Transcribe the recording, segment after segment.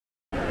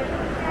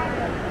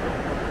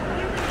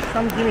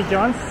some Jimmy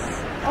John's.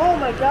 Oh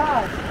my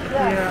God.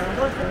 Yes. Yeah.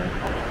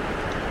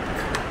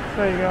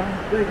 There you go.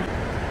 Good.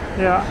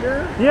 Yeah.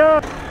 Sure?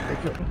 Yeah.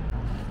 Thank you.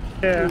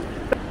 Yeah.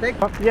 Thank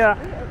you. Yeah.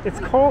 It's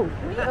cold.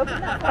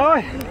 Oh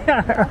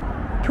yeah.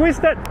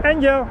 Twisted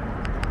angel.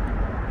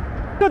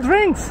 Good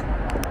drinks. I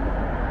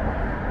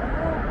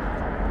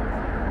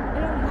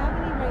don't have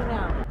any right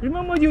now.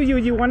 Remember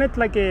you wanted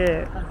like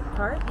a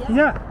Cart?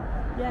 yeah.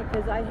 Yeah,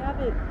 because I have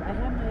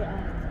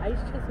my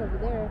ice chest over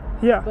there.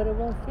 Yeah. But it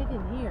won't fit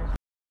in here.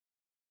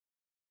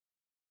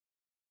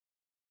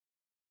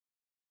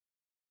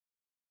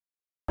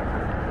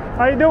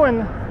 How you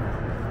doing?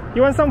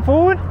 You want some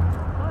food?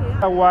 Oh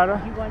yeah.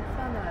 Water. You want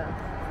some a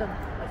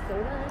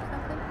soda or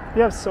something?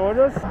 You have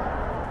sodas?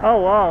 Oh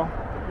wow.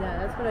 Yeah,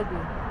 that's what I do.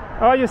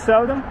 Oh, you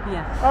sell them?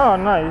 Yeah. Oh,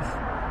 nice.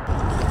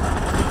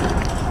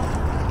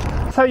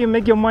 That's how you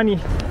make your money.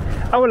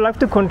 I would like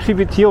to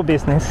contribute to your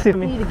business. You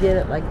need to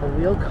get like a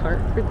wheel cart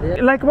for this.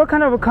 Like what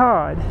kind of a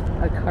card?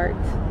 A cart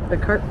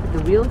with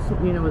the wheels,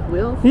 with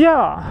wheels.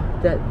 Yeah.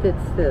 That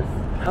fits this.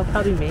 I'll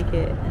probably make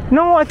it.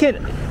 No, I can.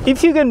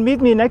 If you can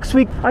meet me next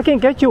week, I can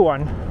get you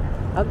one.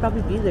 I'll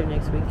probably be there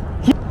next week.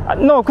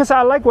 No, because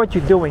I like what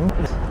you're doing.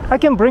 I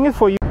can bring it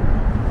for you.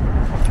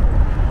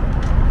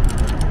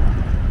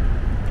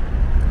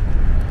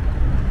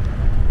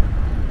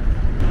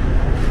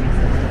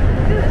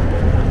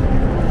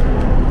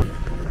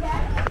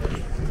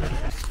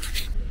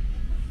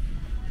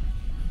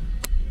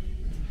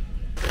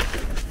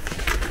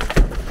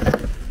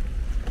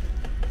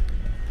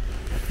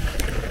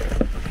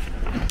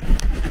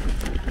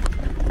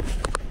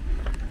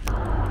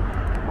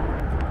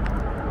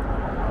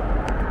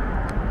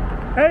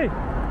 Hey,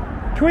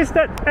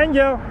 Twisted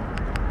Angel.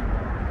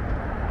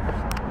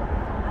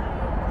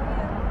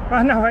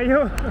 Oh, no, are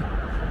you?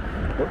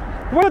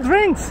 What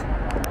drinks? I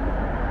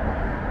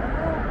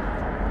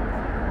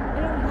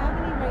don't have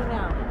any right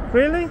now.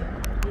 Really?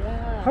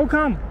 Yeah. How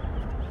come?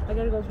 I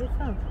gotta go get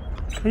some.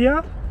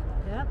 Yeah?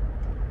 Yep.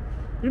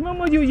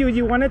 Remember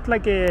you wanted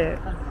like a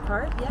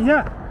Cart?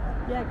 yeah.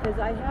 Yeah, because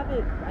I have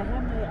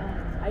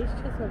my ice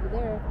chest over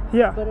there.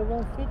 Yeah. But it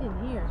won't fit in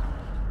here.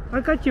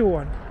 I got you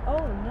one.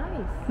 Oh,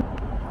 nice.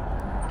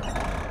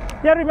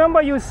 Yeah,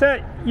 remember you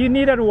said you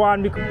needed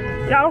one because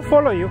yeah, I'll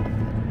follow you.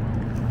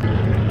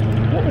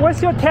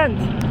 Where's your tent?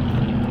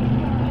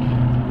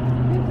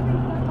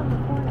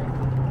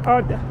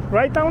 Oh,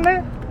 right down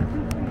there?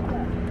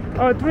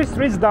 Oh, 3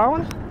 streets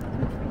down?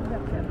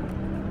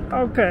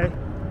 Okay.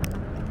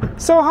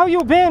 So how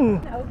you been?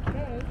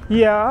 Okay.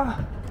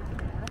 Yeah.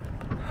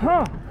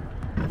 Huh.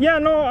 Yeah,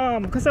 no,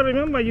 because I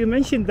remember you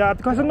mentioned that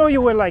because I know you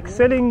were like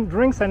selling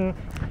drinks and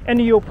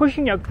you were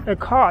pushing a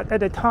cart at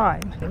the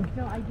time.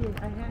 No, I did.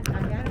 I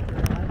had it for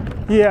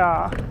a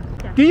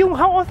while. Yeah.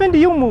 How often do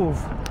you move?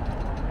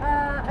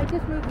 I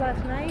just moved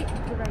last night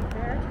to right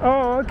there.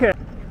 Oh, okay.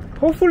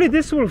 Hopefully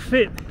this will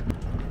fit.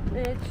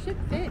 It should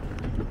fit.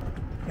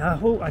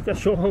 I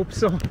just sure hope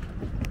so.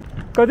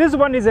 Because this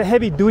one is a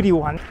heavy duty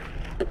one.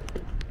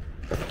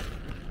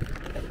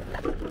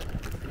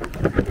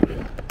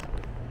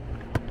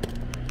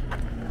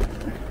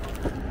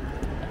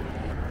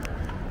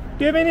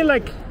 Do you have any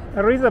like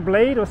a razor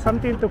blade or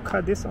something to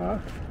cut this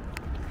off?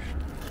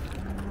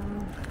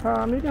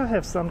 Maybe I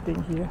have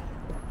something here.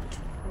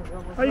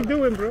 How you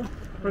doing, bro?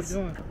 What's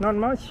doing? Not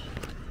much.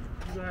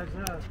 You guys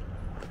have.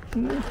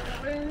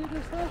 What do you need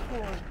this stuff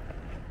for?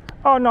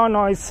 Oh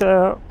no, it's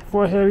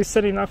for here. We're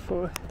setting up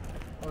for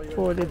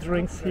the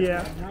drinks.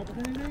 Yeah. Help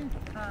with anything?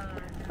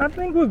 I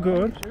think we're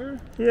good. Sure.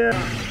 Yeah.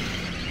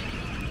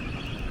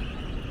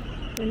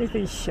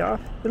 Anything sharp?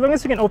 As long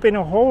as we can open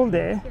a hole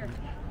there.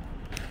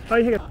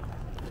 Right here.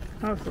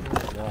 Awesome.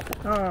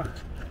 Ah.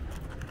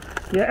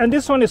 Yeah, and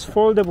this one is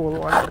foldable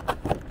one.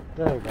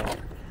 There you go.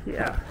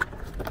 Yeah.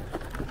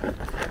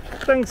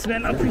 Thanks,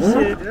 man. I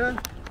appreciate it.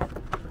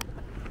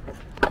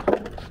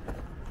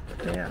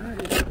 Yeah.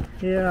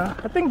 Yeah.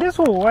 I think this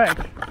will work.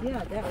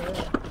 Yeah, that will.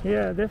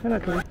 Yeah,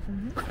 definitely.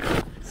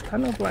 It's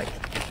kind of like.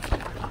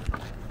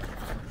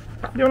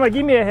 You wanna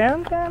give me a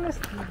hand, Dennis?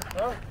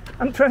 Oh.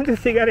 I'm trying to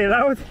figure it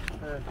out.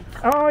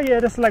 Oh yeah,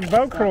 that's like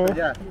Velcro.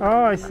 Yeah.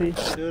 Oh, I see.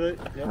 Do it.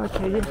 Yep.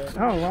 Okay. Yeah.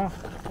 Oh wow.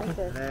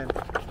 Okay.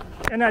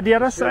 And at the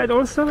other side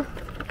also?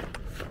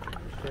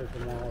 There's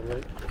them all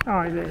right.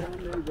 Oh, yeah. There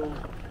you go.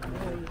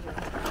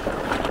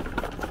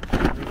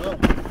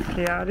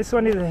 Yeah, this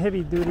one is a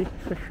heavy duty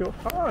for sure.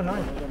 Oh,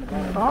 nice.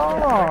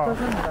 Oh,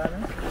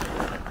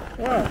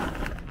 wow.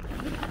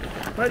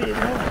 What do you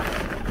know?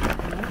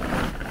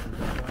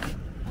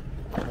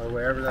 Or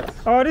wherever that's.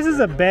 Oh, this is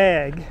a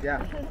bag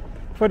Yeah.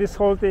 for this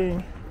whole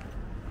thing.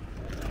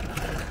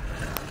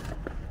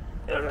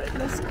 All right,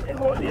 let's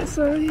hold this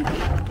side.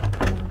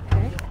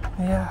 Okay.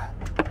 Yeah.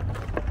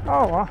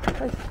 Oh, wow.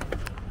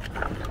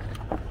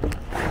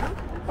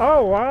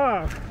 Oh,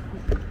 wow.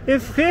 It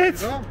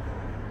fits. Go.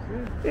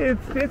 It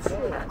fits.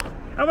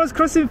 I was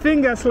crossing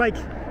fingers like,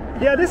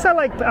 yeah, these are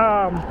like,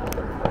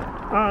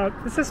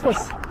 this is for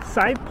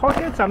side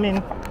pockets. I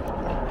mean,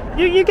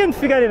 you can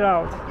figure it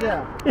out.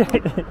 Yeah.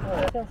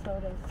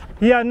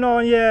 Yeah, no,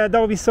 yeah, that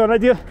would be so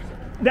nice.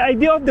 the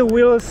idea of the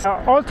wheels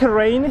are all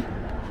terrain.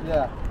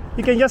 Yeah.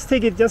 You can just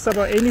take it just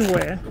about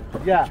anywhere.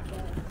 Yeah.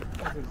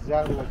 That's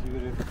exactly what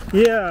you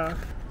do. Yeah.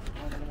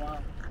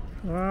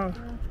 Wow.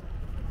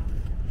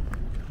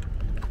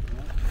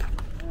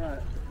 Alright.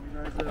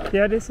 You guys,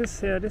 Yeah, this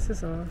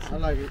is awesome. I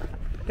like it.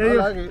 Yeah, I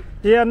like it.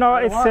 Yeah, no,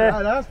 I it's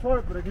asked for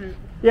it, but I can't.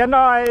 yeah,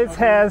 no, it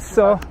has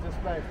so.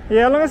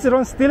 Yeah, as long as you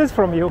don't steal it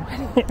from you.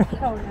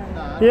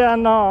 Yeah,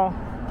 no,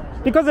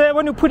 because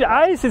when you put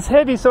ice, it's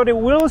heavy, so the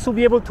wheels will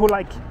be able to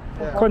like.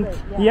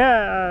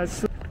 Yeah.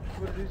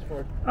 What are these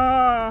for?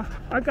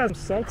 I got some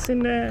socks in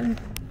there.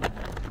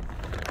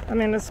 I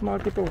mean, there's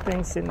multiple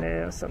things in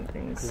there or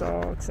something.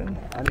 Socks and.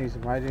 I need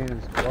some hygiene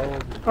and some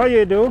clothes. Oh,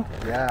 you do?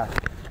 Yeah.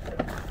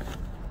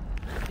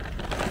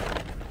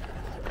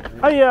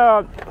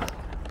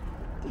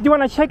 Do you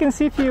want to check and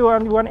see if you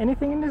want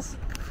anything in this?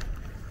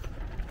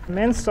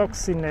 Men's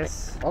socks in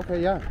this.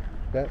 Okay, yeah.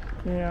 Okay.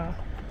 Yeah.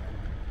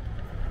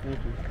 Thank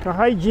you.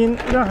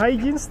 The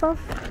hygiene stuff.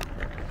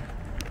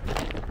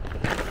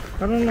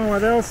 I don't know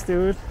what else,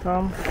 dude.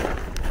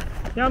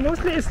 Yeah,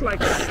 mostly it's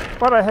like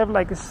what I have,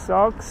 like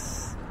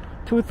socks,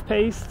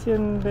 toothpaste,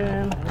 and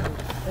then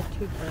A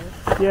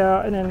toothbrush.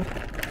 yeah, and then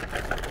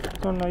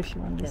don't know if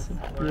you want this.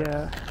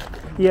 Yeah,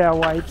 yeah,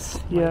 wipes.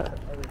 Yeah,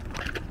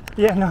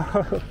 yeah, no.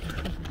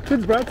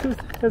 Toothbrush.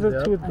 There's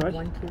a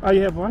toothbrush. Oh,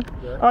 you have one?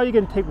 Yeah. Oh, you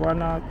can take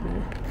one out.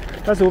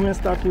 That's women's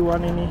stuff. You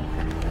want any?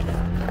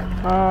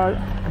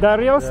 The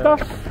real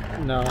stuff?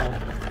 No.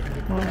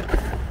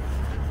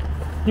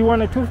 You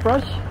want a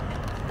toothbrush?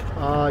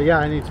 Yeah,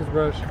 I need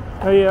toothbrush.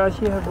 Oh yeah,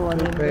 she have one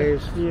in there.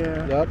 Toothpaste.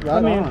 Yeah. Yep,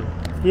 right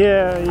on.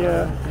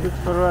 Yeah, it's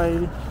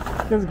variety.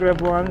 Just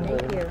grab one.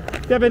 Thank you.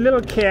 You have a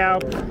little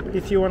cap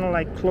if you want to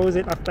like close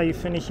it after you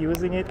finish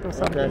using it or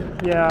something.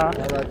 Okay. Yeah.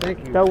 All right,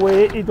 thank you. That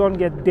way it don't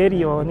get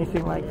dirty or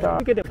anything like that.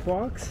 Look at the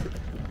box.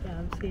 Yeah,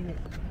 I'm seeing it.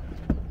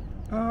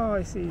 Oh,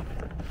 I see.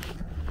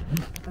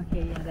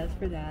 Okay, yeah, that's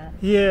for that.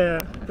 Yeah,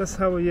 that's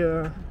how you.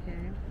 Okay.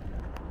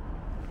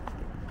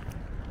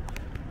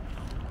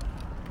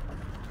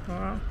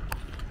 Wow.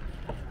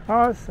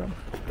 Awesome.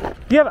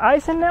 Do you have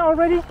ice in there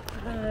already?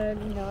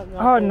 No,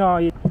 Oh no,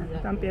 you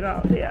dump it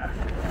out. Yeah.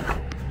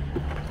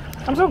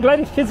 I'm so glad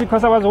it fits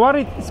because I was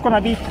worried it's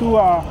gonna be too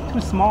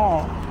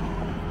small.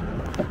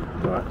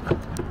 But,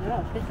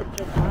 No, it fits it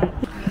just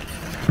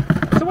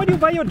fine. so where do you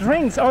buy your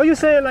drinks? Oh, you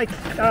say like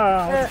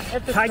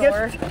At the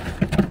Target? store.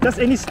 Just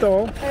any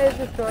store? At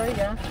the store,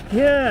 yeah.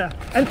 Yeah.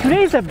 And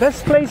today is the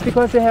best place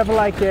because they have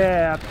like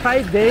a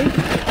Pride Day.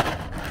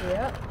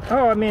 Yeah.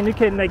 Oh, I mean you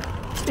can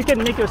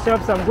make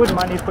yourself some good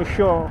money for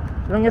sure.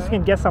 As long as you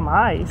can get some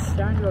ice.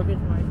 Trying to go get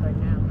some ice right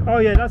now. Oh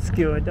yeah, that's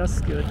good.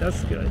 That's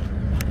good.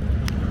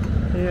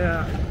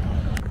 Yeah.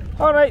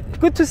 All right.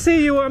 Good to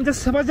see you. I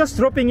was just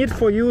dropping it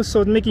for you,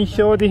 so making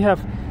sure they have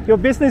your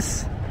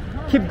business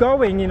keep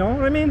going. You know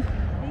what I mean?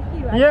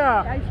 Thank you.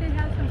 Yeah. I should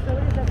have some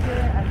sodas up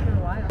here after a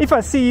while. If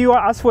I see you,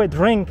 I ask for a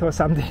drink or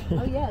something.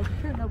 Oh yeah,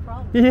 sure, no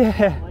problem.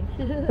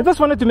 Yeah. I just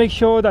wanted to make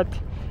sure that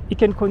you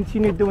can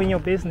continue doing your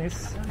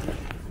business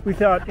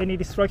without any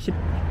distraction.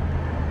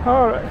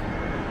 All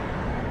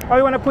right. Oh,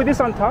 you want to put this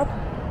on top?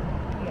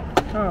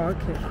 Yeah. Oh,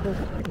 okay, cool.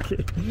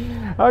 Okay.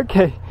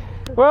 Okay.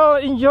 Well,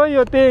 enjoy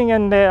your thing,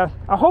 and I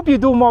hope you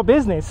do more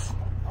business.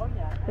 Oh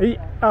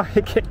yeah. Oh,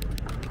 okay.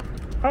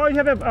 Oh, you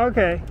have a,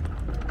 okay.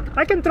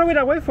 I can throw it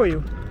away for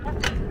you.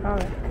 All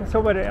right, it's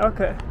over there.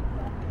 Okay.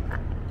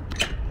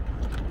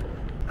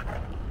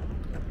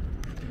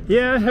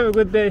 Yeah, have a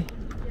good day.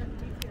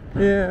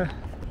 Yeah.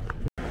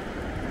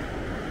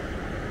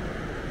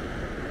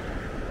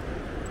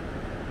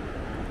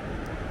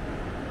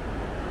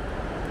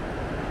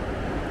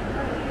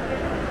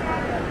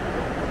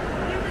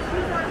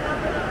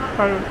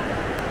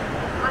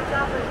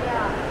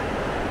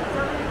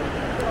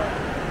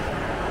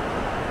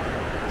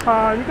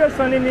 You guys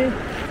want any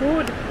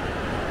food?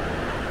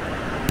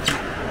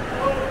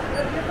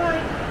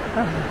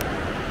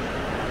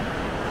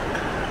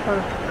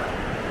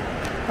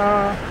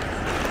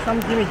 Some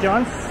Jimmy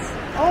John's.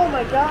 Oh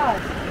my gosh.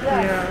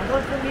 Yes. Yeah.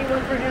 One for me,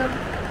 one for him.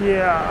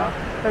 Yeah.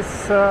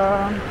 That's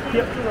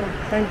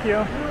thank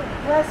you.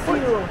 Bless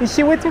you. Is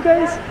she with you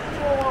guys?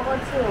 One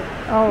too.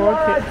 Oh, You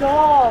are okay. a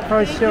doll.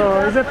 For Thank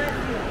sure. You.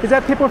 Is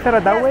that people that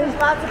are that Yes, way?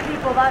 there's lots of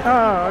people. Lots of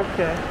Oh,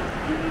 okay.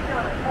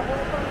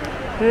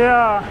 people.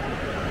 Yeah.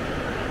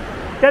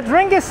 The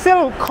drink is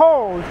still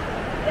cold.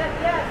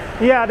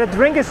 Yes. Yeah, the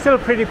drink is still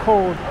pretty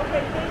cold.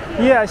 Okay, thank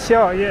you. Yeah,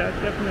 sure. Yeah,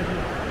 definitely.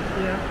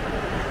 Yeah.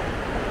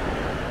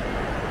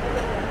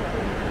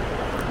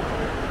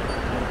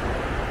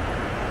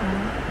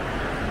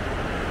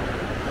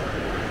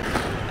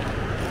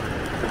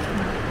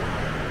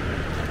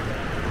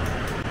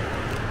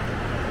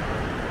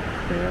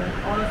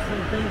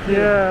 Awesome, thank you.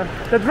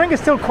 Yeah, the drink is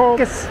still cold.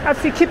 It's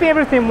actually keeping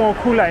everything more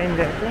cooler in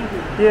there. Thank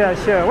you. Yeah,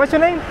 sure. What's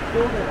your name?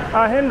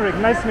 Hendrik.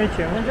 Nice to meet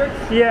you.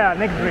 Hendrix? Yeah,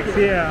 Hendrix.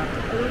 Yeah.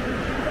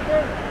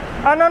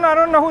 No, I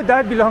don't know who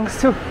that belongs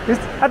to.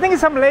 I think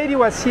some lady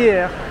was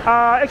here.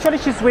 Actually,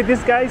 she's with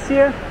these guys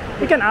here.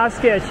 You can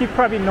ask her. She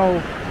probably know.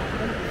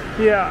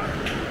 Yeah.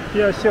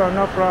 Yeah, sure.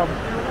 No problem.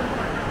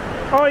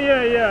 Oh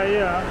yeah, yeah,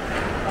 yeah.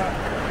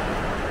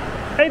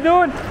 Hey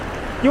dude,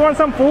 you want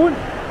some food?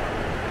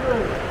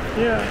 Sure.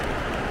 Yeah.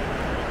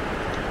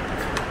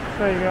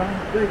 There you go.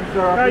 Thank you,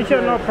 sir. Right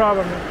here, no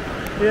problem.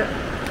 Yeah.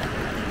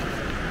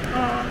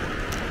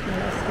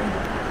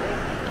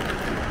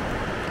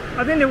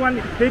 I think they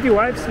want baby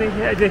wipes.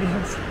 Yeah, they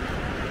use.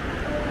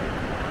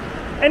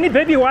 Any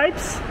baby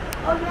wipes?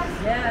 Oh,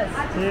 yes.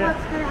 I just Yeah.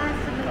 was going to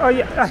ask them. Oh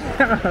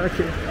yeah.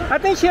 Okay. I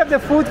think she have the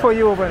food for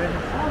you over there. Oh,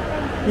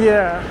 thank you.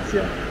 Yeah,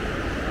 sure.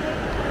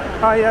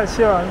 Oh yeah,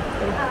 sure.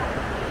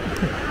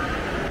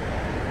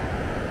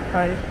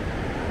 Hi.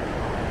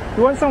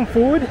 You want some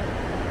food?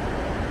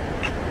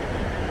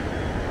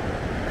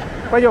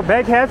 Where your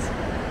bag heads?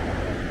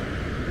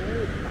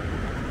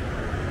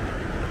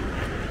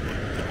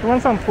 You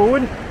want some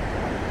food?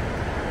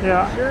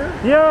 Yeah. Sure.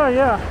 Yeah,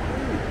 yeah.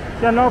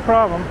 Yeah, no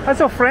problem. That's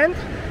your friend?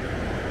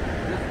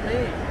 Just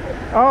me.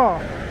 Oh,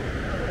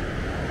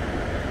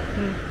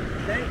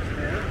 Thanks,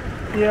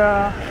 man.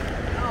 yeah.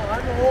 Oh,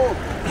 I'm old.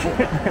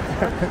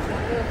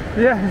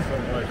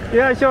 Yeah.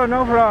 Yeah, sure,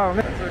 no problem.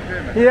 That's okay,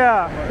 man.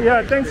 Yeah,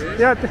 yeah, thanks.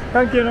 Yeah,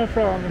 thank you, no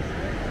problem.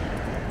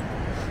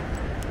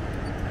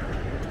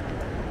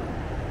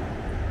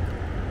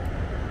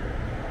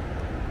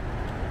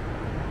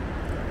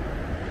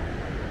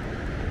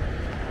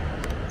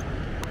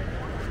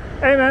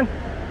 Hey man,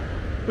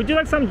 would you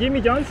like some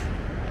Jimmy John's?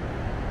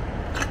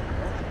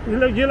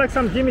 You like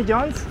some Jimmy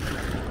John's?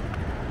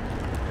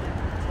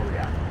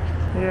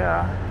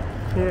 Yeah,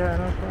 yeah,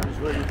 no problem.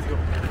 Just ready to go.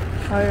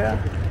 Oh yeah.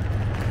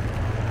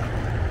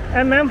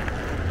 Hey ma'am,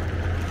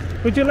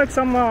 would you like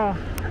some Oh,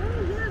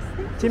 yes. Thank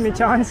you Jimmy so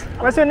John's? much.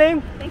 What's your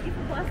name? Thank you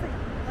for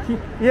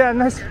blessing. Yeah,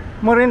 nice.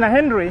 Marina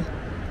Henry.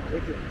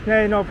 Thank you.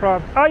 Yeah, no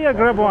problem. Oh yeah,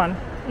 grab one.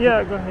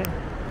 Yeah, go ahead.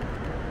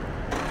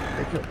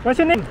 Thank you. What's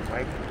your name?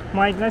 Mike.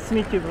 Mike, nice to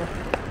meet you, bro.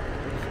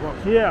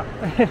 What's Yeah.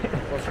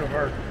 your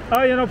heart?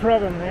 Oh yeah, no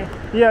problem, man.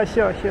 Yeah,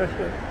 sure, sure,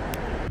 sure.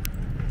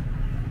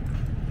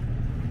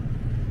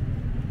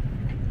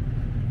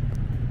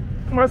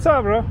 What's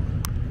up, bro?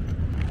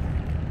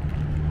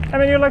 I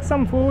mean, you like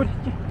some food?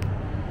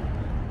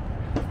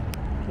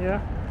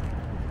 Yeah.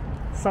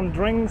 Some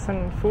drinks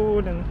and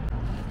food, and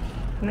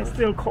it's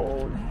still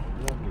cold.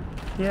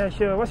 Yeah,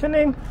 sure. What's your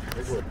name?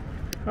 Edward.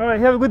 All right,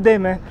 have a good day,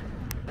 man.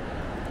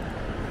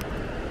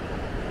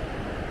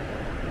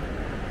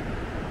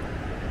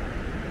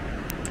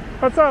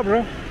 What's up,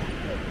 bro?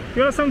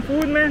 You want some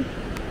food, man?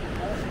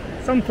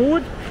 Some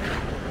food?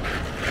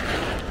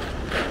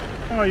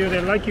 Oh, you're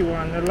the lucky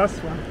one, the last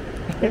one.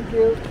 Thank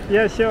you.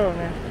 Yeah, sure,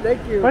 man.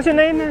 Thank you. What's your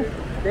name, man?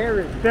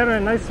 Darren.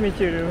 Darren, nice to meet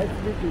you, dude. Nice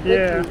to meet you.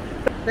 Yeah.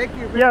 Thank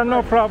you. Yeah,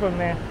 no problem,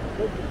 man.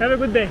 Have a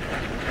good day.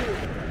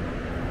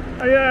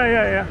 Oh, yeah,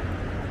 yeah, yeah.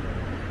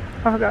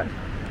 I forgot.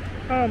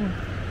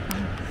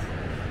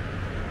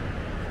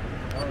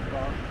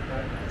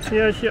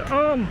 Yeah,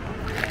 sure.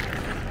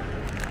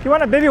 You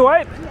want a baby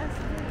wipe?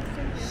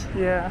 Yes.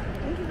 Yeah.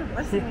 Thank you for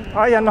blessing me.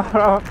 Oh, yeah, no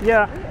problem.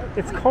 Yeah,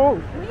 it's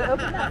cold. Can we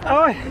open that?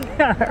 Oh,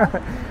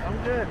 yeah.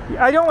 I'm good.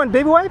 I don't want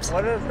baby wipes?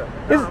 What is it?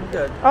 Is- No, I'm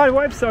good. Oh, the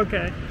wipes,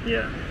 okay.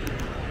 Yeah.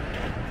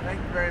 Thank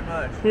you very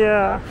much.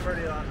 Yeah.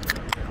 Pretty awesome.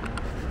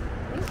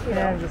 Thank you.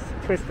 Yeah, just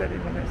twist that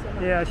in there.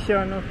 Yeah,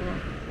 sure, no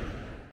problem.